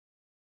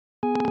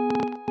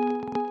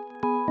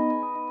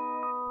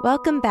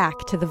Welcome back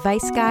to the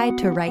Vice Guide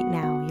to Right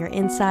Now, your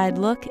inside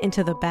look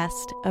into the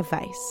best of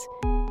Vice.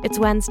 It's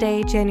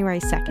Wednesday,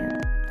 January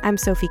 2nd. I'm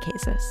Sophie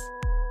Casas.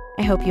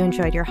 I hope you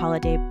enjoyed your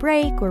holiday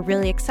break. We're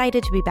really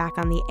excited to be back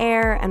on the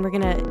air, and we're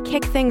going to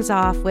kick things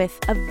off with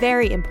a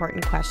very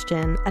important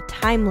question, a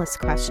timeless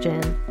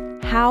question.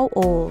 How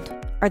old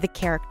are the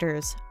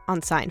characters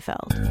on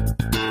Seinfeld?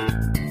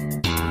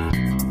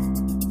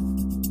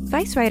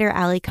 Vice writer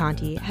Ali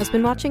Conti has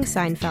been watching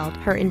Seinfeld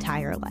her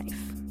entire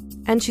life,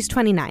 and she's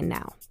 29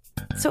 now.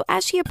 So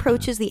as she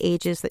approaches the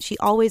ages that she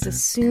always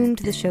assumed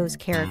the show's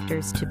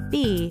characters to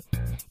be,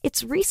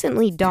 it's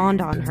recently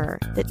dawned on her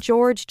that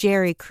George,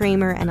 Jerry,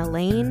 Kramer, and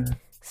Elaine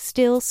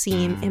still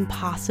seem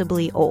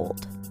impossibly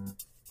old.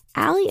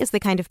 Ali is the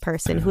kind of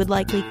person who would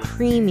likely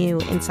cream you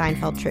in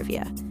Seinfeld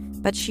trivia,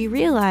 but she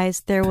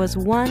realized there was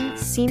one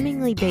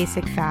seemingly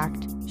basic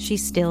fact she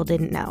still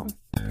didn't know: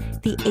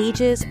 the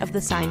ages of the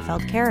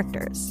Seinfeld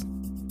characters.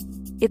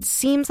 It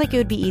seems like it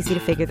would be easy to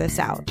figure this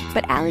out,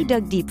 but Ali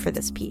dug deep for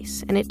this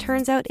piece, and it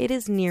turns out it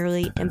is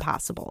nearly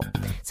impossible.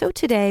 So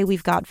today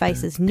we've got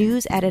Vice's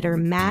news editor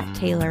Matt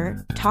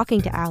Taylor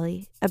talking to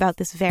Ali about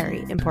this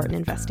very important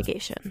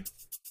investigation.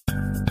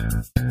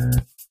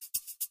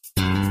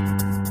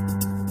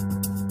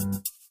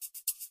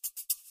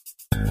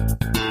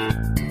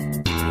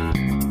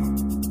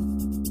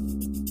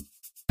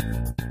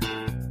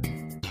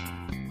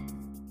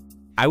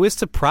 I was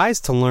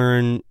surprised to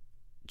learn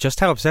just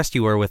how obsessed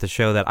you were with a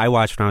show that I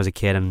watched when I was a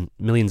kid and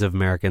millions of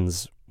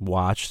Americans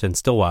watched and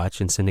still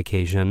watch in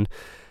syndication.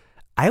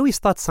 I always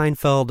thought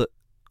Seinfeld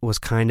was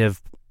kind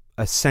of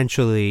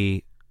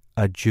essentially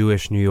a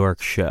Jewish New York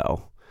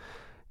show.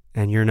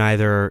 And you're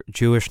neither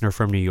Jewish nor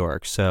from New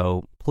York,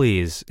 so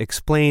please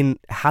explain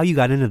how you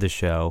got into the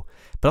show,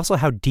 but also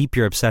how deep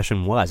your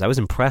obsession was. I was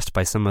impressed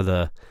by some of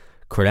the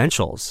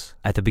credentials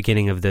at the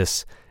beginning of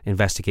this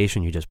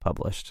investigation you just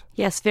published.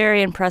 Yes,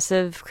 very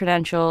impressive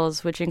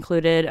credentials, which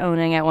included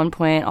owning at one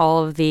point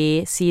all of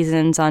the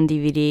seasons on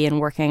DVD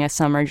and working a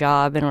summer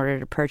job in order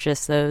to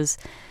purchase those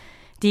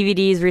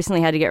DVDs.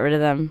 Recently had to get rid of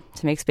them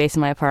to make space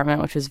in my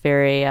apartment, which was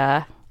very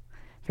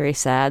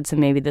sad. So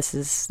maybe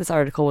this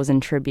article was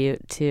in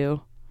tribute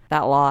to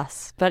that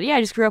loss. But yeah,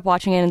 I just grew up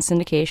watching it in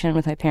syndication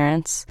with my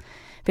parents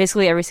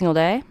basically every single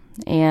day,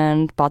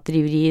 and bought the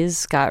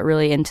DVDs, got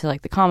really into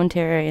like the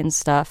commentary and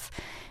stuff,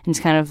 and it's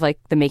kind of like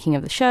the making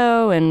of the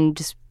show, and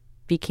just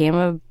became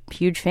a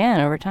huge fan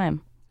over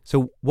time.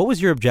 So what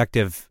was your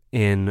objective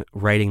in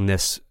writing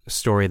this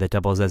story that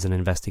doubles as an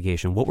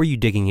investigation? What were you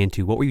digging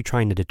into? What were you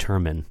trying to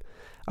determine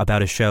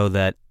about a show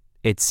that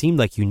it seemed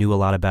like you knew a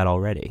lot about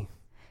already?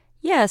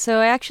 Yeah, so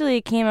I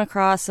actually came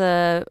across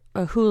a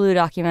Hulu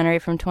documentary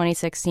from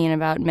 2016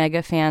 about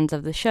mega fans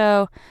of the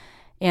show,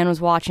 and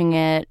was watching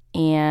it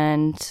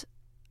and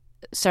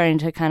starting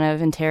to kind of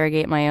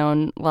interrogate my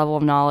own level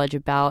of knowledge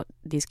about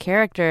these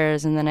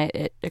characters. And then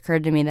it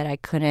occurred to me that I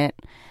couldn't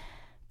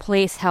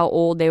place how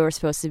old they were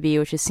supposed to be,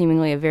 which is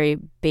seemingly a very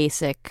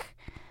basic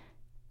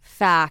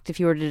fact. If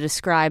you were to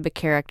describe a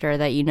character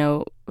that you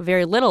know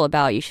very little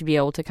about, you should be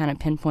able to kind of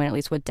pinpoint at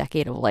least what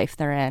decade of life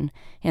they're in.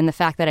 And the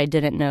fact that I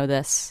didn't know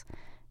this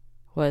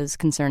was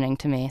concerning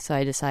to me, so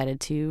I decided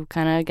to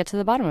kind of get to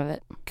the bottom of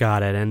it.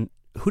 Got it. And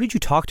who did you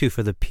talk to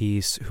for the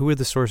piece? Who were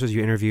the sources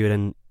you interviewed,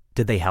 and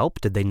did they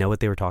help? Did they know what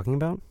they were talking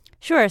about?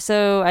 Sure.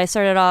 So I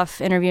started off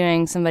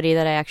interviewing somebody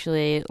that I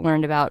actually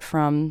learned about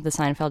from the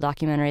Seinfeld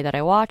documentary that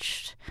I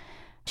watched.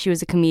 She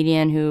was a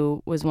comedian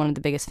who was one of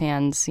the biggest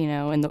fans, you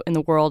know, in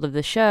the world of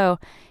the show.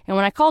 And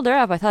when I called her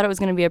up, I thought it was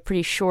going to be a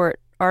pretty short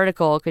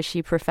article because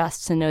she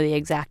professed to know the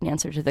exact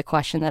answer to the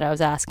question that I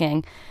was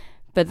asking.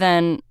 But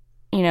then,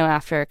 you know,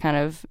 after kind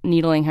of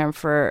needling her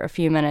for a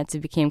few minutes, it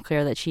became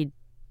clear that she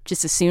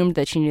just assumed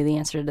that she knew the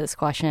answer to this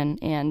question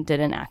and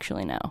didn't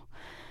actually know.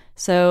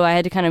 So I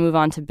had to kind of move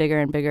on to bigger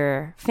and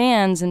bigger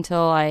fans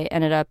until I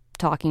ended up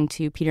talking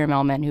to Peter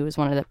Melman, who was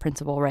one of the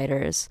principal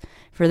writers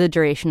for the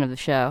duration of the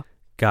show.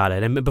 Got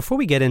it. And before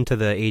we get into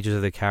the ages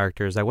of the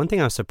characters, one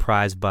thing I was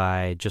surprised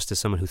by, just as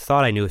someone who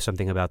thought I knew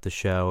something about the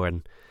show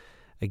and,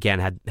 again,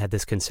 had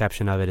this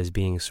conception of it as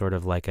being sort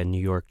of like a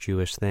New York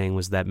Jewish thing,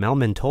 was that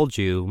Melman told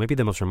you, maybe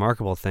the most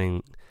remarkable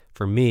thing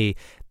for me,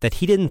 that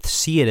he didn't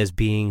see it as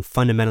being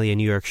fundamentally a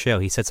New York show.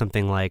 He said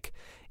something like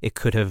it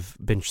could have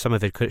been, some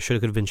of it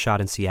should have been shot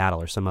in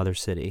Seattle or some other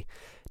city.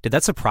 Did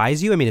that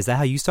surprise you? I mean, is that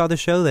how you saw the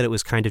show, that it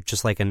was kind of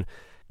just like a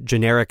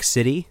generic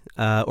city,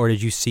 or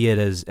did you see it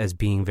as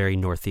being very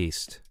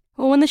Northeast?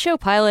 Well, when the show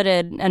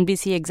piloted,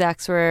 NBC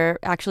execs were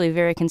actually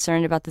very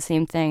concerned about the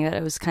same thing, that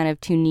it was kind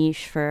of too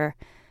niche for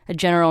a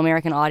general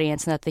American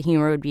audience and that the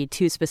humor would be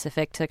too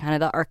specific to kind of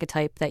the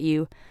archetype that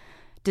you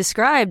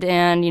described.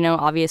 And, you know,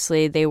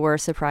 obviously they were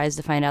surprised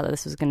to find out that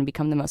this was going to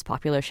become the most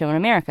popular show in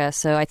America.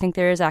 So I think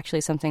there is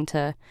actually something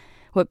to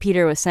what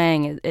Peter was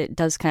saying. It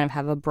does kind of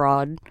have a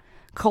broad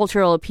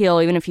cultural appeal,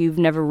 even if you've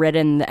never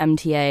ridden the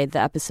MTA, the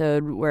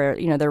episode where,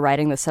 you know, they're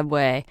riding the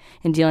subway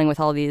and dealing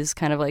with all these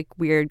kind of like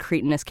weird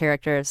cretinous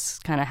characters,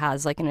 kind of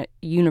has like a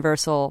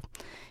universal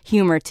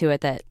humor to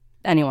it that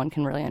anyone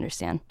can really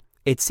understand.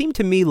 It seemed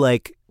to me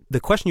like the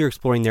question you're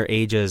exploring their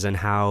ages and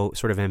how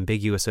sort of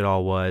ambiguous it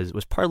all was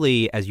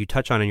partly, as you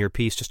touch on in your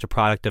piece, just a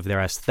product of their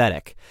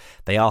aesthetic.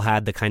 They all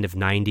had the kind of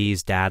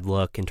 90s dad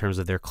look in terms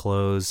of their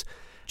clothes.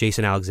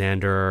 Jason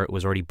Alexander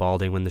was already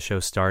balding when the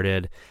show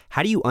started.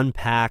 How do you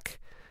unpack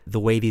the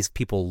way these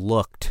people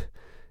looked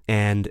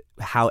and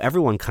how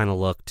everyone kind of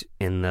looked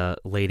in the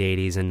late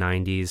 80s and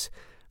 90s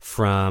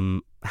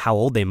from how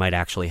old they might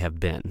actually have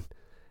been?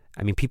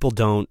 I mean, people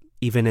don't,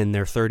 even in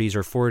their 30s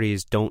or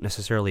 40s, don't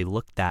necessarily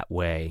look that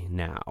way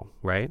now,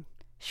 right?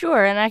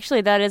 Sure, and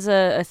actually that is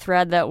a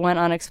thread that went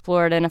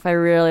unexplored, and if I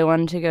really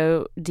wanted to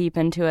go deep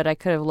into it, I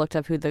could have looked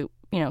up who the,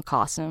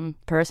 costume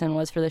person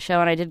was for the show,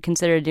 and I did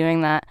consider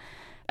doing that.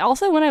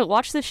 Also, when I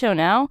watch the show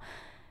now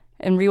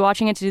and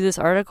rewatching it to do this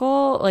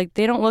article, like,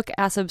 they don't look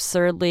as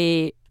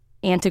absurdly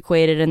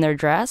antiquated in their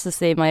dress as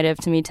they might have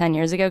to me 10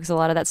 years ago, because a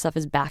lot of that stuff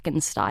is back in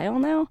style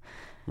now.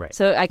 Right.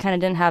 So I kind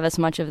of didn't have as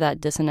much of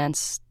that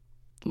dissonance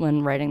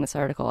when writing this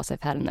article as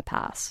I've had in the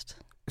past.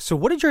 So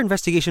what did your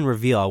investigation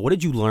reveal? What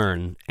did you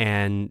learn?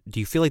 And do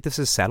you feel like this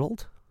is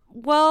settled?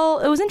 Well,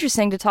 it was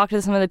interesting to talk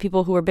to some of the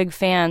people who were big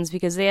fans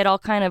because they had all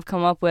kind of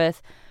come up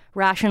with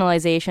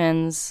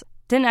rationalizations.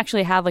 Didn't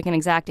actually have like an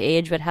exact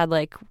age, but had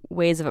like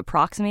ways of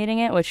approximating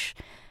it, which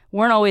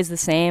weren't always the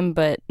same,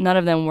 but none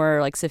of them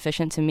were like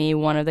sufficient to me.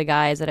 One of the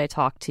guys that I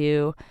talked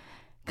to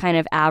kind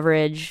of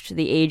averaged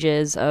the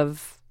ages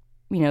of,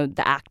 the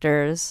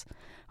actors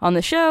on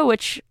the show,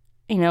 which,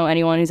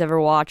 anyone who's ever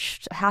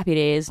watched Happy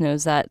Days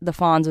knows that the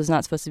Fonz was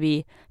not supposed to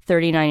be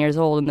 39 years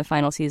old in the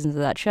final seasons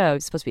of that show.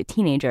 He's supposed to be a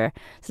teenager.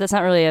 So that's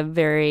not really a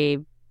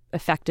very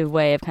effective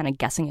way of kind of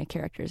guessing a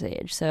character's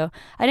age. So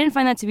I didn't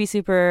find that to be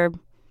super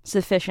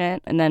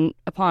sufficient. And then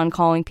upon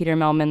calling Peter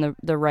Melman,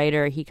 the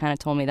writer, he kind of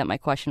told me that my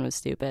question was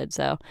stupid.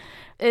 So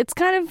it's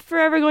kind of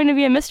forever going to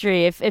be a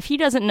mystery. If he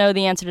doesn't know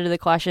the answer to the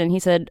question, he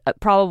said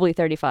probably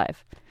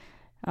 35.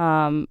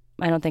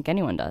 I don't think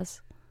anyone does.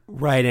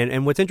 Right,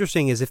 and what's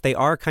interesting is if they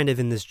are kind of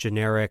in this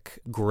generic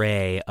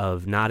gray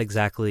of not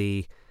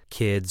exactly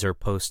kids or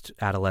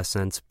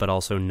post-adolescents, but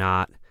also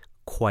not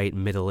quite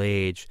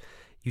middle-age,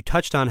 you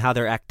touched on how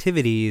their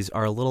activities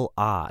are a little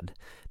odd.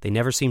 They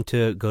never seem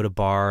to go to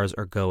bars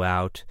or go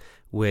out,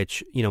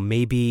 which,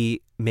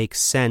 maybe makes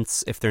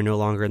sense if they're no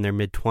longer in their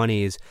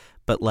mid-20s,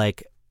 but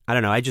like, I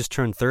don't know, I just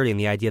turned 30 and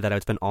the idea that I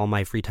would spend all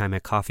my free time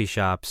at coffee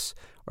shops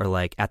or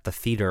like at the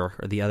theater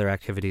or the other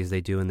activities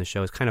they do in the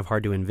show is kind of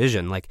hard to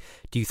envision. Like,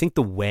 do you think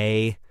the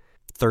way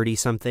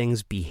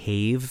 30-somethings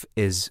behave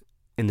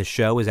in the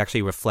show is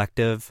actually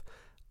reflective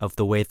of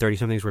the way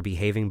 30-somethings were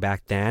behaving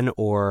back then?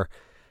 Or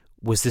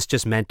was this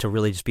just meant to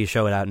really just be a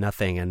show about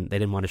nothing and they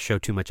didn't want to show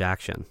too much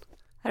action?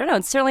 I don't know.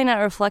 It's certainly not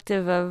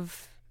reflective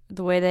of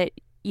the way that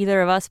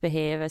either of us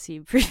behave, as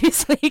you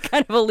previously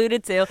kind of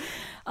alluded to.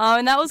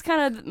 And that was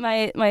kind of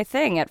my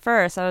thing at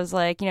first. I was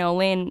like,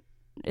 Elaine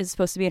is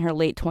supposed to be in her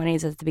late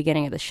 20s at the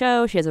beginning of the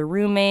show. She has a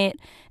roommate,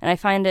 and I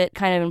find it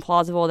kind of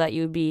implausible that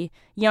you would be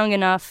young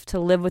enough to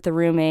live with a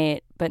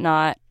roommate but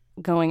not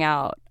going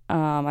out.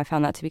 I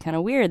found that to be kind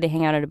of weird. They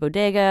hang out at a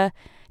bodega.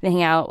 They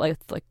hang out like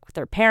with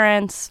their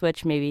parents,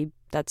 which maybe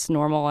that's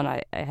normal, and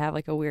I have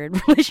like a weird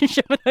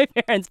relationship with my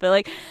parents. But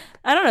like,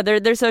 I don't know,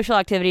 their social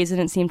activities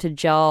didn't seem to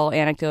gel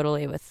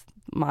anecdotally with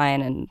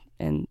mine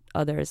and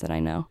others that I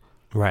know.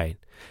 Right.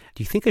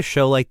 Do you think a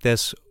show like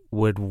this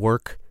would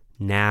work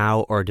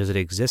now, or does it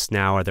exist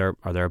now? Are there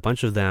a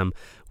bunch of them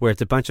where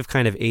it's a bunch of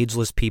kind of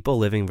ageless people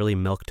living really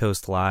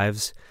milquetoast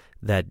lives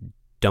that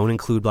don't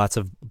include lots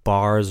of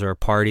bars or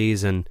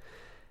parties and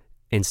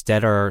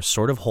instead are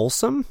sort of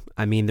wholesome?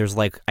 I mean, there's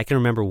like, I can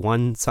remember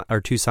one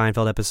or two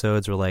Seinfeld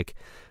episodes where like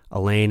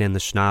Elaine and the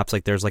schnapps,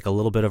 like there's like a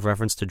little bit of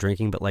reference to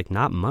drinking, but like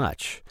not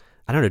much.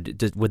 I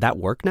don't know. Would that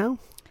work now?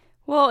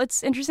 Well,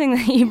 it's interesting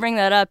that you bring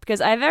that up because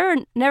I've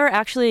never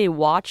actually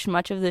watched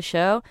much of the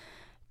show.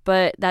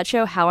 But that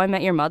show, How I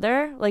Met Your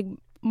Mother, like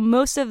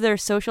most of their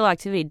social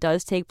activity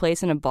does take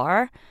place in a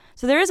bar.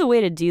 So there is a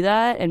way to do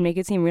that and make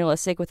it seem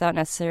realistic without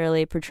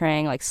necessarily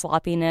portraying like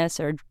sloppiness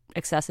or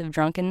excessive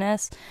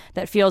drunkenness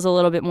that feels a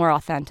little bit more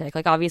authentic.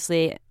 Like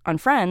obviously on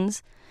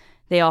Friends,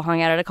 they all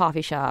hung out at a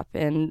coffee shop.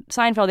 And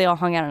Seinfeld, they all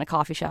hung out in a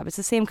coffee shop. It's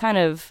the same kind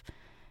of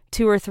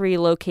 2 or 3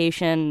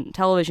 location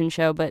television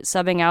show, but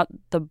subbing out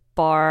the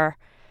bar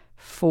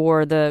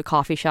for the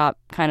coffee shop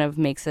kind of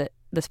makes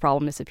this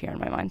problem disappear in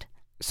my mind.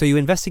 So you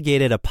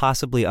investigated a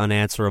possibly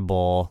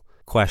unanswerable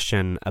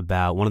question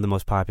about one of the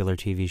most popular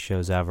TV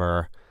shows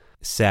ever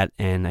set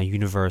in a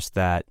universe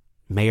that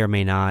may or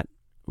may not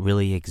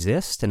really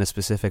exist in a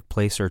specific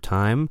place or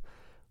time.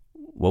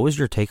 What was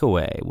your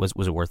takeaway? Was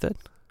it worth it?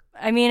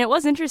 I mean, it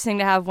was interesting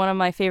to have one of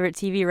my favorite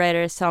TV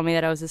writers tell me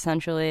that I was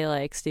essentially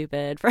like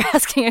stupid for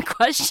asking a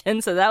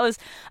question. So that was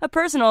a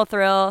personal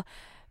thrill,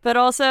 but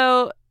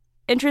also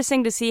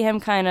interesting to see him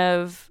kind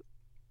of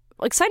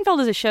like Seinfeld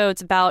is a show,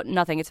 it's about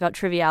nothing. It's about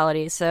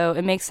triviality. So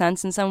it makes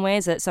sense in some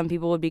ways that some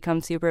people would become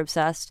super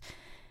obsessed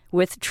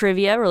with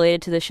trivia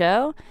related to the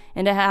show.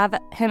 And to have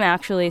him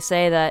actually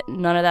say that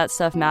none of that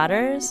stuff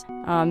matters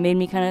made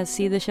me kind of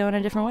see the show in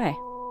a different way.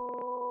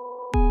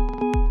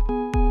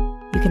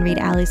 You can read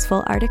Allie's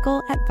full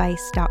article at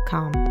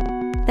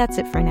Vice.com. That's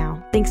it for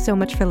now. Thanks so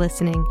much for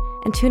listening,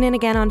 and tune in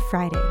again on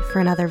Friday for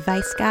another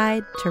Vice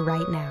Guide to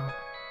Right Now.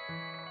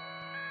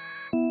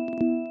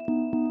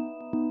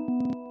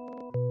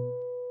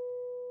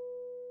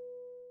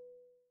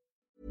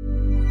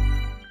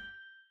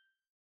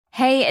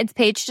 Hey, it's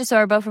Paige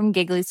DeSorbo from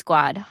Giggly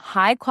Squad.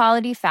 High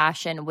quality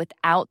fashion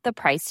without the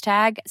price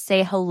tag.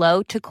 Say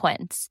hello to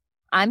Quince.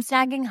 I'm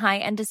snagging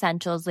high-end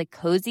essentials like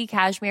cozy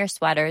cashmere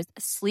sweaters,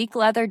 sleek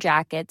leather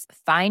jackets,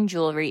 fine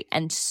jewelry,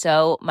 and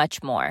so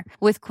much more.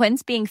 With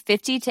Quince being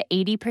 50 to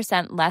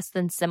 80% less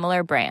than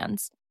similar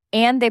brands.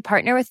 And they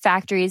partner with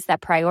factories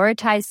that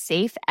prioritize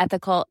safe,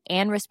 ethical,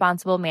 and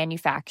responsible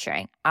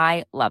manufacturing.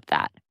 I love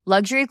that.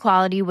 Luxury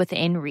quality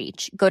within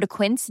reach. Go to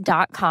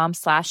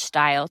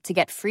quince.com/style to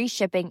get free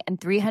shipping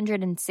and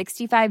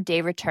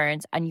 365-day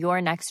returns on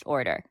your next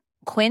order.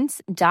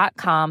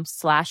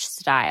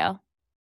 Quince.com/style.